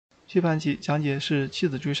这盘棋讲解是弃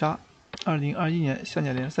子追杀2021年象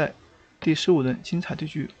甲联赛第15轮精彩对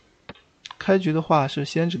局。开局的话是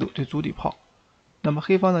先制度对卒底炮，那么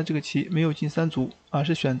黑方的这个棋没有进3卒，而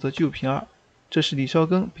是选择车平2，这是李少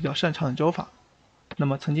庚比较擅长的招法。那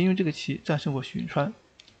么曾经用这个棋战胜过许云川。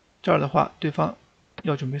这儿的话，对方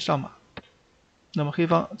要准备上马，那么黑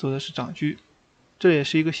方走的是长车，这也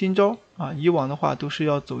是一个新招啊。以往的话都是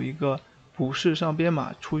要走一个补士上边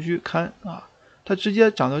马出车看啊。他直接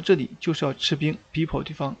长到这里就是要吃兵逼迫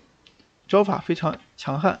对方，招法非常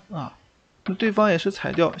强悍啊。那对方也是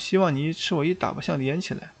踩掉，希望你一吃我一打把象连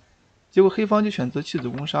起来，结果黑方就选择弃子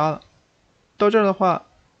攻杀了。到这儿的话，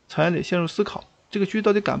曹岩磊陷入思考，这个车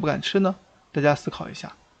到底敢不敢吃呢？大家思考一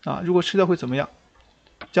下啊，如果吃掉会怎么样？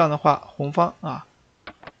这样的话，红方啊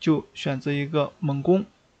就选择一个猛攻。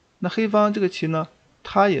那黑方这个棋呢，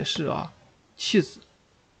它也是弃子，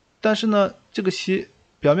但是呢，这个棋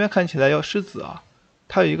表面看起来要失子啊，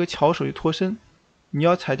它有一个巧手一脱身，你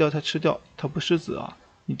要踩掉它吃掉，它不失子啊，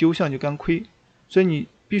你丢象就干亏，所以你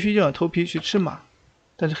必须硬着头皮去吃马。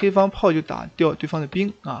但是黑方炮就打掉对方的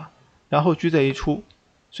兵啊，然后车再一出，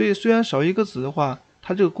所以虽然少一个子的话，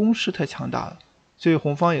它这个攻势太强大了，所以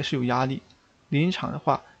红方也是有压力，临场的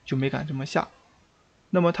话就没敢这么下。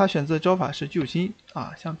那么他选择的招法是救金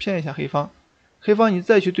啊，想骗一下黑方。黑方你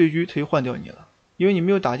再去对车，他就换掉你了，因为你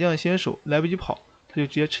没有打将的先手，来不及跑，他就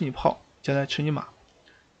直接吃你炮，将来吃你马。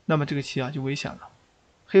那么这个棋就危险了。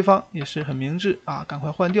黑方也是很明智啊，赶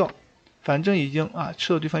快换掉，反正已经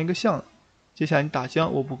吃了对方一个象了。接下来你打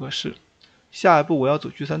将我不合适，下一步我要走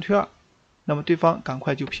车3推2，那么对方赶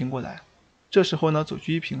快就平过来。这时候呢，走车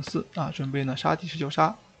1平4准备呢杀敌是叫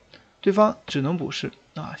杀，对方只能补士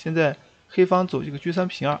啊。现在黑方走这个车3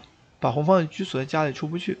平2，把红方的车锁在家里出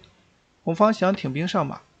不去。红方想挺兵上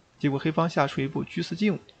马，结果黑方下出一步车4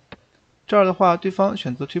进5。这儿的话，对方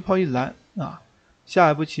选择推炮一拦啊，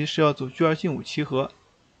下一步棋是要走车2进5齐合，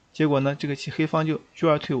结果呢，这个棋黑方就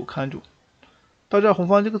车2退5看住。到这儿红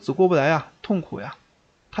方这个子过不来呀，痛苦呀，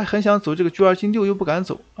他很想走这个车2进6又不敢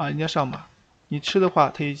走啊，人家上马，你吃的话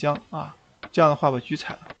他一将啊，这样的话把车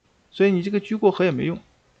踩了，所以你这个车过河也没用。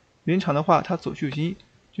临场的话他走车进1，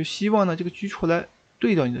就希望呢这个车出来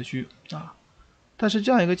对掉你的车啊。但是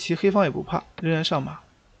这样一个棋黑方也不怕，仍然上马，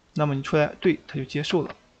那么你出来对他就接受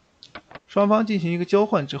了。双方进行一个交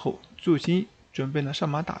换之后，车进1准备呢上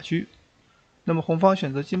马打车，那么红方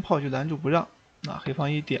选择金炮就拦住不让，黑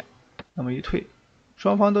方一点，那么一退，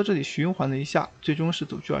双方到这里循环了一下，最终是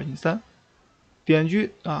走车2进3，点车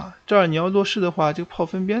这儿你要落士的话，这个炮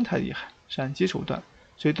分边太厉害，闪击手段，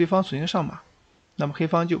所以对方索性上马，那么黑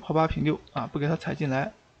方就炮8平6不给他踩进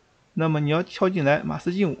来，那么你要跳进来马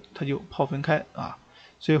4进5，他就炮分开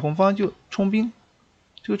所以红方就冲兵。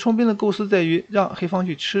这个冲兵的构思在于让黑方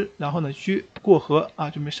去吃，然后呢车过河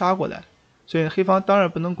准备杀过来，所以黑方当然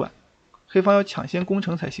不能管，黑方要抢先攻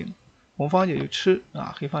城才行。红方也就吃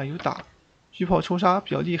黑方也就打，车炮抽杀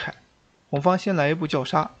比较厉害，红方先来一步叫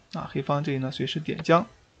杀黑方这里呢随时点将，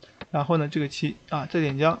然后呢这个棋再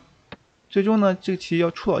点将，最终呢这个棋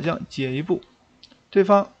要出老将解一步，对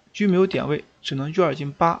方车没有点位，只能车2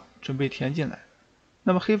进8准备填进来，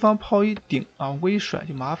那么黑方炮一顶往过一甩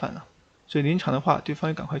就麻烦了，所以临场的话对方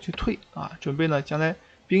也赶快去退准备呢将来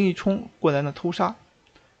兵一冲过来呢偷杀。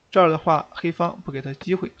这儿的话黑方不给他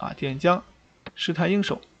机会点将试探应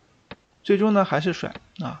手，最终呢还是甩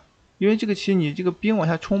因为这个棋你这个兵往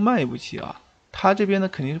下冲慢一步棋他这边呢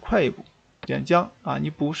肯定是快一步，点将你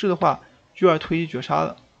补士的话车2退1绝杀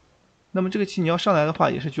了，那么这个棋你要上来的话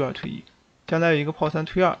也是车2退1，将来有一个炮3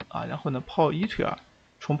推2然后呢炮1推2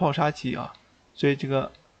冲炮杀棋所以这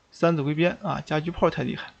个3子归边加车炮太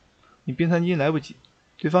厉害，你兵3进来不及，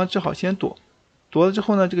对方只好先躲了之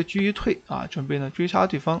后呢，这个车一退准备呢追杀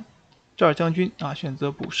对方。这儿将军选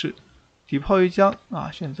择补士，底炮一将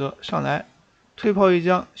选择上来，退炮一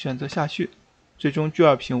将选择下去，最终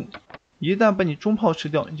车2平5。一旦把你中炮吃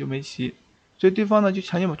掉，你就没棋，所以对方呢就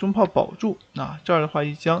强行把中炮保住这儿的话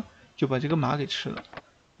一将就把这个马给吃了，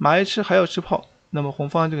马一吃还要吃炮，那么红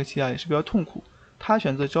方这个棋也是比较痛苦，他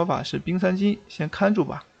选择招法是兵3进1先看住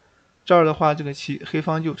吧。这儿的话这个棋黑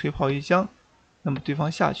方就推炮一将，那么对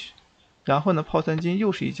方下去，然后呢炮3进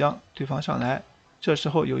又是一将，对方上来，这时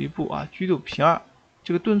候有一步车6平2，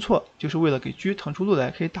这个顿挫就是为了给车腾出路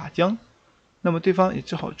来可以打将，那么对方也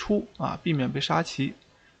只好出避免被杀棋。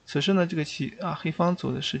此时呢这个棋黑方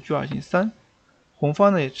走的是车2进3，红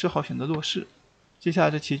方呢也只好选择落士。接下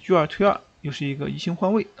来这棋车2推2又是一个移形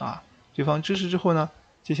换位对方支持之后呢，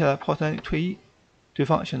接下来炮3退1，对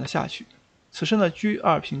方选择下去。此时呢车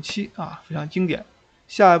2平7非常经典，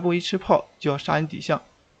下一步一吃炮就要杀你底象，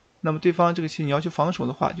那么对方这个棋你要去防守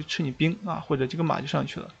的话就吃你兵或者这个马就上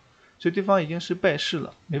去了，所以对方已经是败势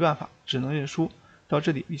了，没办法，只能认输。到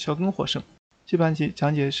这里李少庚获胜。这盘棋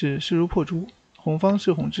讲解是势如破竹，红方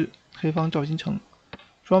是弘志，黑方赵金城，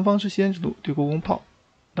双方是先制度对过攻炮。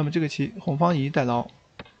那么这个棋红方以逸待劳，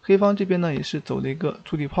黑方这边呢也是走了一个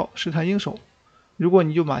足底炮试探应手。如果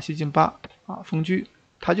你就马西进8封车，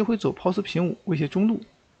他就会走炮4平5威胁中路，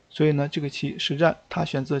所以呢这个棋实战他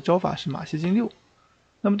选择招法是马西进6。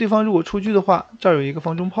那么对方如果出车的话，这儿有一个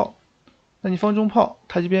方中炮，那你方中炮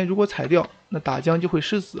他这边如果踩掉，那打将就会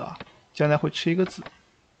失子将来会吃一个子。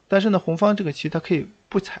但是呢红方这个棋他可以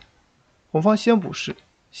不踩，红方先补士，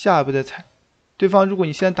下一步再踩。对方如果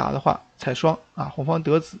你先打的话，踩双红方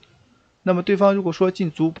得子。那么对方如果说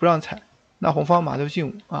进卒不让踩，那红方马到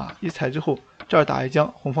进5一踩之后，这儿打一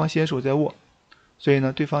将，红方先手再握。所以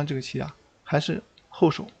呢对方这个棋还是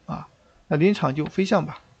后手那临场就飞象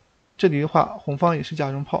吧。这里的话红方也是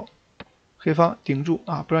架中炮，黑方顶住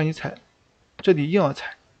不让你踩，这里硬要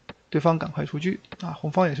踩，对方赶快出车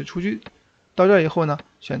红方也是出车。到这以后呢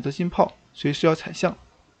选择进炮，随时要踩象，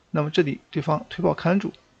那么这里对方推炮看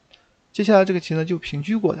住。接下来这个棋呢就平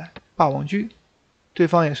车过来，霸王车，对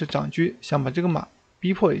方也是长车，想把这个马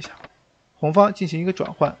逼迫一下。红方进行一个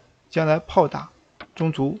转换，将来炮打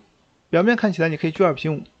中卒，表面看起来你可以车2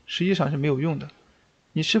平5，实际上是没有用的。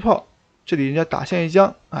你吃炮，这里人家打象一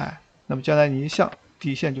将，那么将来你一象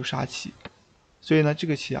底线就杀棋，所以呢这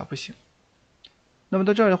个棋不行。那么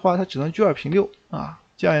到这儿的话，他只能车2平6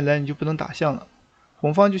这样一来你就不能打象了。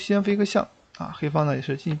红方就先飞个象黑方呢也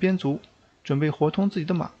是进边卒，准备活通自己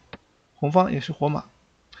的马。红方也是活马，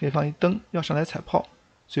黑方一蹬要上来踩炮，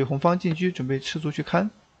所以红方进车准备吃卒去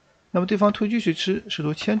看。那么对方推车去吃，试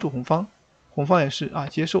图牵住红方，红方也是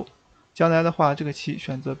接受。将来的话这个棋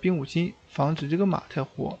选择兵5进，防止这个马太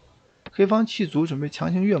活。黑方弃卒准备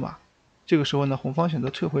强行跃马，这个时候呢红方选择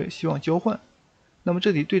退回，希望交换。那么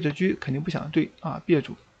这里对着车肯定不想对别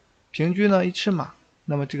住，平车呢一吃马，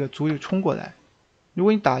那么这个卒就冲过来。如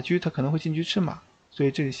果你打车，他可能会进车吃马，所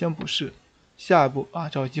以这里先补士，下一步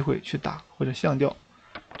找机会去打或者象掉。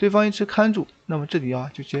对方一吃看住，那么这里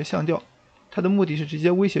就直接象掉，他的目的是直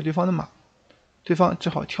接威胁对方的马，对方只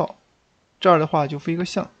好跳。这儿的话就飞个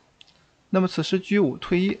象，那么此时车5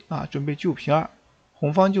退1准备车5平2，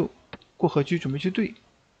红方就过河车准备去对。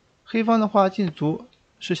黑方的话进卒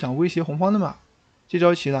是想威胁红方的马，这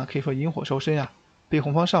招棋呢可以说引火烧身被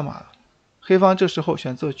红方上马了。黑方这时候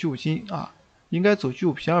选择车5进应该走车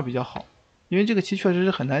5平2比较好，因为这个棋确实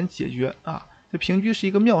是很难解决这平车是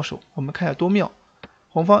一个妙手，我们看一下多妙。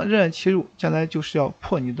红方仍然切入，将来就是要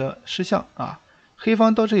破你的失象黑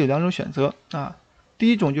方到这有2种选择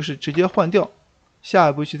第一种就是直接换掉，下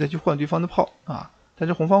一步去再去换对方的炮但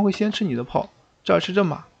是红方会先吃你的炮，这儿吃着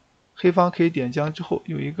马，黑方可以点将之后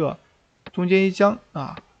有一个中间一将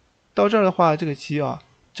到这儿的话这个棋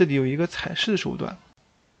这里有一个踩士的手段，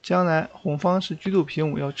将来红方是车6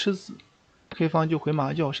平5要吃子，黑方就回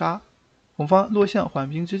马叫杀，红方落象缓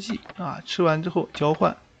兵之计吃完之后交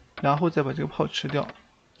换，然后再把这个炮吃掉，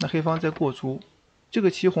那黑方再过卒。这个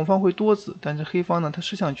棋红方会多子，但是黑方呢他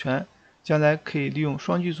失象权，将来可以利用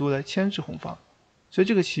双车卒来牵制红方，所以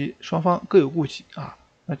这个棋双方各有顾忌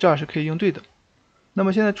那这儿是可以应对的。那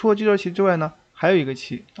么现在除了这招棋之外呢，还有一个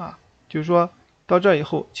棋就是说到这儿以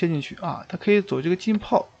后切进去它可以走这个进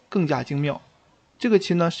炮，更加精妙。这个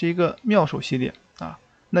棋呢是一个妙手系列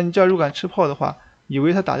那你这儿如果敢吃炮的话，以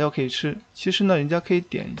为他打掉可以吃，其实呢人家可以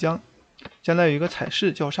点一将，将来有一个踩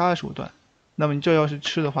士叫杀的手段，那么你这要是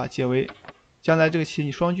吃的话解围，将来这个棋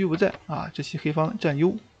你双车不在这棋黑方占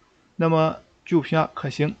优，那么车5平2可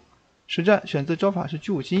行。实战选择招法是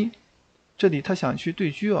车5进，这里他想去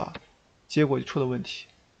对车结果就出了问题。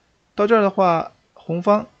到这儿的话红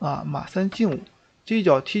方马3进5，这一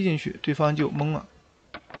脚踢进去对方就懵了，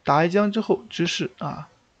打一将之后直士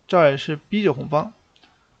这儿也是逼着红方。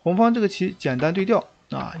红方这个棋简单对调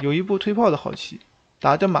有一步推炮的好棋，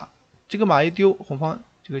打着马，这个马一丢，红方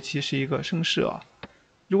这个棋是一个胜势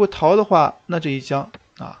如果逃的话，那这一将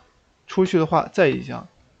出去的话再一将，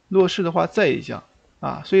落士的话再一将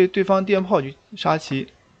所以对方电炮就杀棋，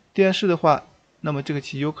电士的话，那么这个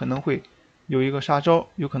棋有可能会有一个杀招，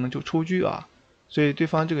有可能就出车所以对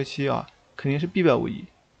方这个棋肯定是必败无疑。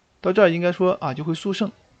到这儿应该说就会速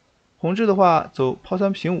胜。红志的话走炮3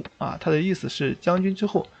平5他的意思是将军之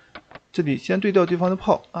后，这里先对调对方的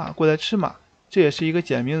炮过来吃马，这也是一个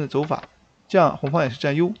简明的走法，这样红方也是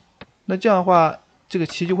占优。那这样的话这个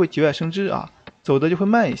棋就会节外生枝走的就会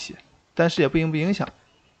慢一些，但是也不影响。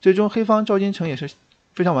最终黑方赵金城也是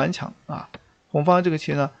非常顽强红方这个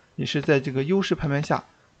棋呢也是在这个优势盘面下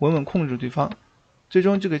稳稳控制对方。最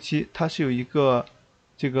终这个棋它是有一个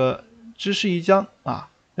这个知士一将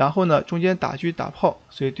然后呢中间打车打炮，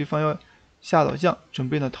所以对方要下老将准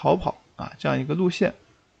备呢逃跑这样一个路线。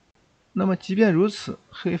那么即便如此，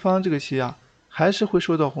黑方这个棋还是会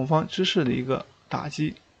受到红方知识的一个打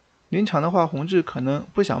击。临场的话，红志可能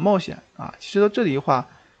不想冒险其实到这里的话，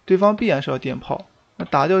对方必然是要电炮。那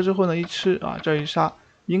打掉之后呢，一吃这儿一杀，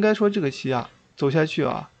应该说这个棋走下去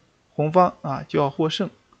红方就要获胜。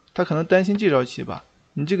他可能担心这招棋吧，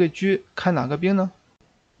你这个车看哪个兵呢？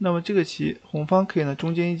那么这个棋红方可以呢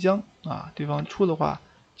中间一将对方出的话，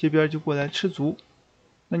这边就过来吃卒。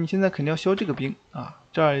那你现在肯定要消这个兵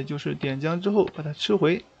这儿也就是点将之后把它吃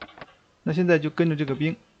回。那现在就跟着这个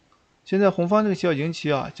兵。现在红方这个棋要赢棋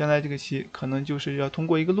将来这个棋可能就是要通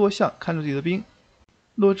过一个落象看住自己的兵。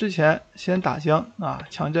落之前先打将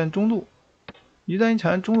抢占中路。一旦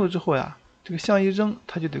抢占中路之后这个象一扔，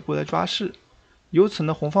他就得过来抓士。由此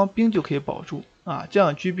呢，红方兵就可以保住这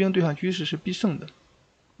样车兵对上车士是必胜的。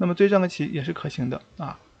那么对这样的棋也是可行的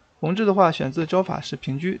红志的话选择招法是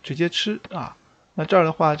平车直接吃那这儿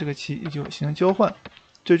的话这个棋也就形成交换。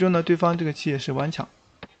最终呢，对方这个棋也是顽强，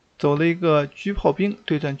走了一个车炮兵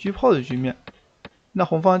对战车炮的局面。那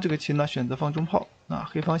红方这个棋呢选择放中炮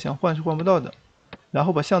黑方想换是换不到的，然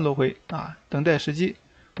后把象落回等待时机。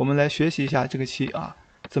我们来学习一下这个棋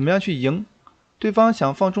怎么样去赢。对方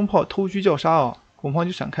想放中炮偷车叫杀红方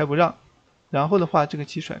就闪开不让，然后的话这个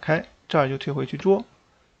棋甩开，这儿就退回去捉，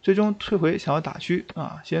最终退回想要打车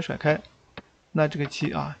先甩开。那这个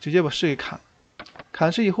棋直接把士给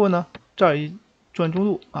砍士以后呢，这儿一转中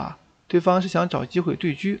路对方是想找机会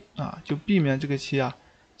对车就避免这个棋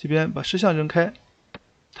这边把士象扔开。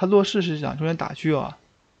他落士是想中间打车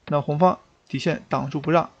那红方底线挡住不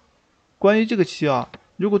让。关于这个棋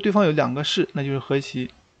如果对方有2个士，那就是和棋。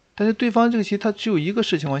但是对方这个棋它只有1个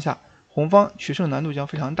士情况下，红方取胜难度将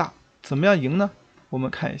非常大。怎么样赢呢？我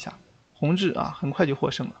们看一下，红志很快就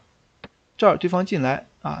获胜了。这儿对方进来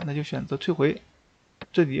那就选择退回。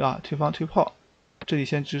这里对方退炮，这里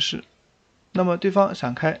先支士。那么对方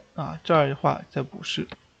闪开这儿的话再补士。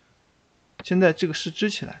现在这个士支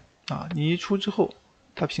起来你一出之后，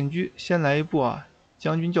他平车先来一步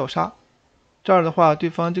将军叫杀。这儿的话对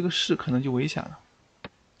方这个士可能就危险了。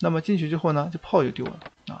那么进去之后呢，这炮就丢了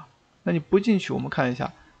那你不进去，我们看一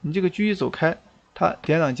下，你这个车一走开，他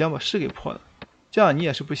点2将把士给破了，这样你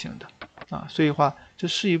也是不行的所以话这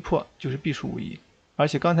士一破就是必输无疑。而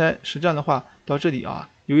且刚才实战的话到这里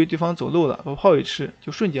由于对方走漏了，把炮一吃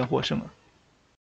就瞬间获胜了。